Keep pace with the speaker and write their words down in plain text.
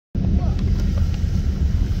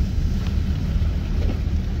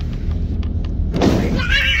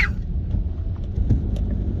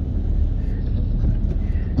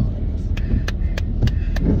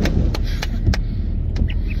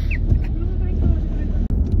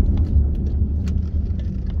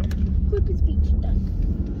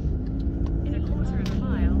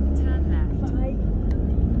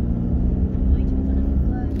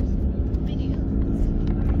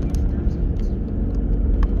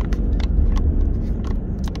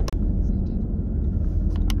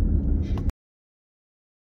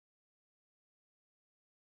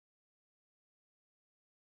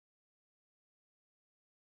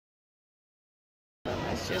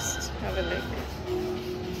Let's just have a look.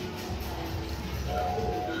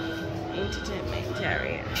 Entertainment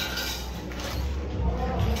area.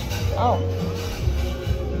 Oh.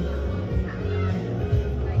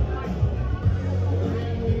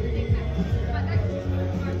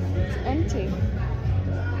 It's empty.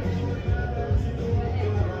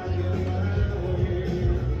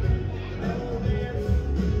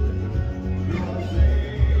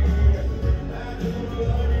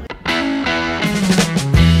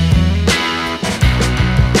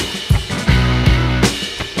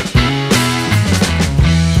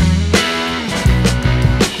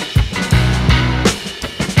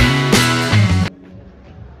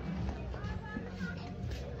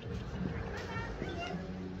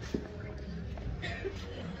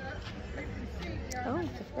 Oh,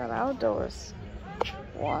 they've got outdoors.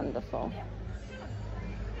 Wonderful.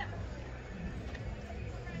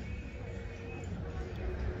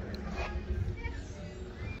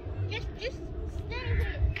 Just stay here.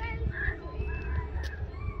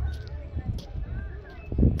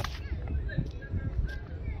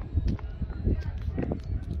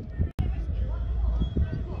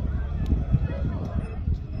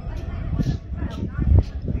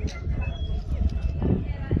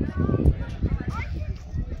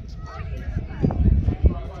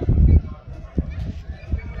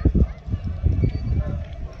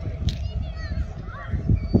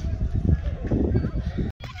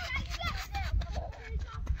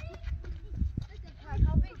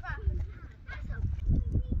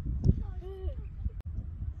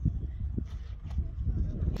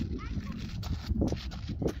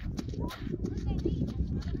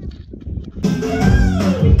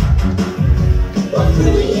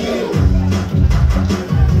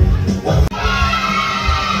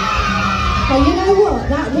 Oh, you know what?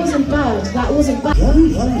 That wasn't bad. That wasn't bad. Yo,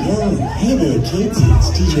 yo, yo. Hey there, kids. It's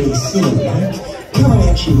DJ Seaside coming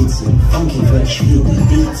at you with some funky, fresh, feel-good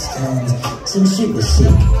beats and some super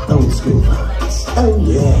sick old school vibes. Oh,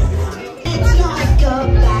 yeah. It's like a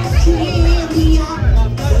bacteria.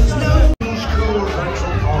 There's no school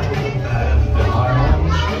electrical problem and the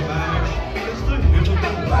ions back. It's the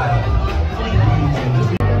little bad.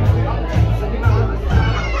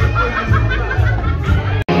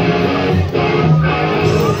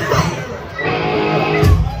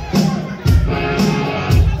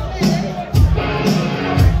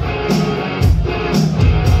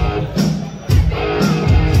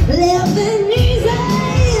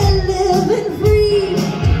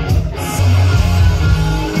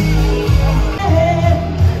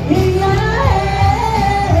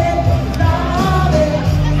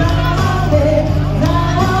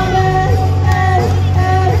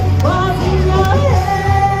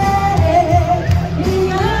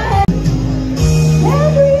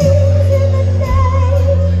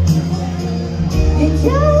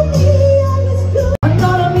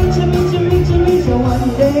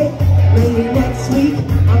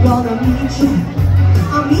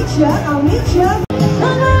 I'll meet you.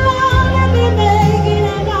 Come along, let me make it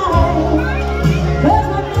a night. 'Cause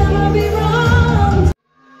I'll never be wrong.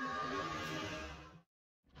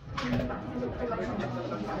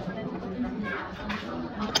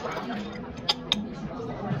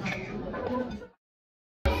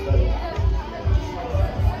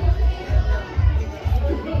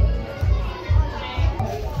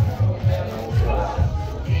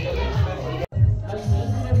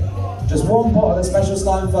 Just one pot of the special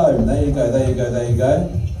slime foam. There you go, there you go, there you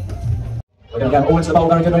go. We're going to get all into the bowl,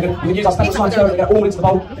 very good, very good. You can use our special slime foam, we're going to get all into the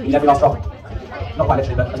bowl. You every last drop. Not quite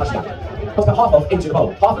literally, but as much as you can. Put half of into the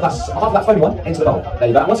bowl. Half of that foamy one into the bowl. There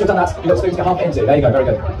you go. And once you've done that, you've got spoons to get half it into. There you go, very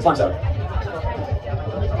good. Slime syrup.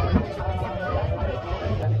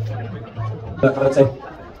 Look, have a look, see.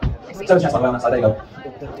 So the chest by the way on that side, there you go.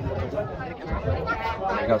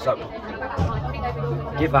 There you go, so.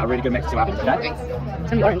 Give that a really good mix to what happens, okay?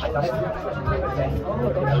 Some the orange. You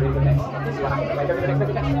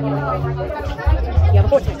have a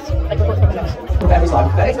fourth mix, like a fourth mix. Every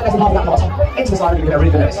slime. There's a half of that pot. Into the slime, you get a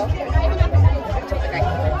really good mix.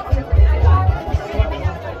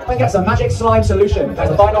 And get some magic slime solution. There's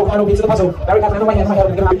the final piece of the puzzle. Very careful, in the way, and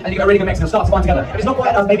you get a really good mix, and it'll start to bind together. If it's not quite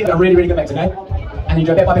enough, maybe you get a really, really good mix, okay? And you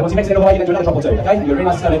do it bit by bit. Once you mix it all the way, you then do another drop or two, okay? You do a really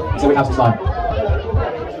nice slowly until we have some slime.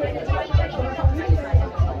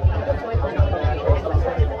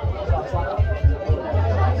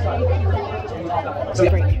 So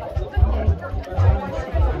yeah.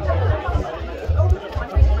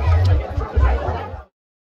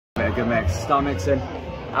 A good mix. Start mixing.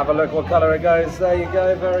 Have a look what colour it goes. There you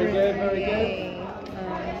go. Very good. Very good.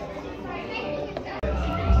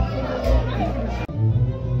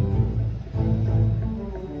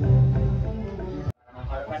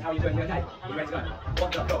 you ready to go?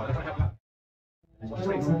 One, go on, let's have a go. Just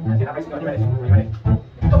release. See that racing going, you ready? Are you ready?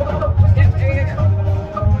 Go, go, go, go, go. Yeah, yeah, yeah, yeah. Go,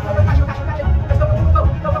 go, go, catch it, catch it. Let's go, go, go,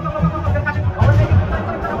 go, go, go, go, go, go, catch it. Oh, let's take it.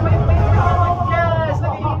 Yes,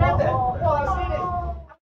 look at you, nailed it. Oh, I've seen it.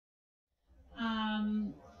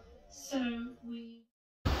 So we.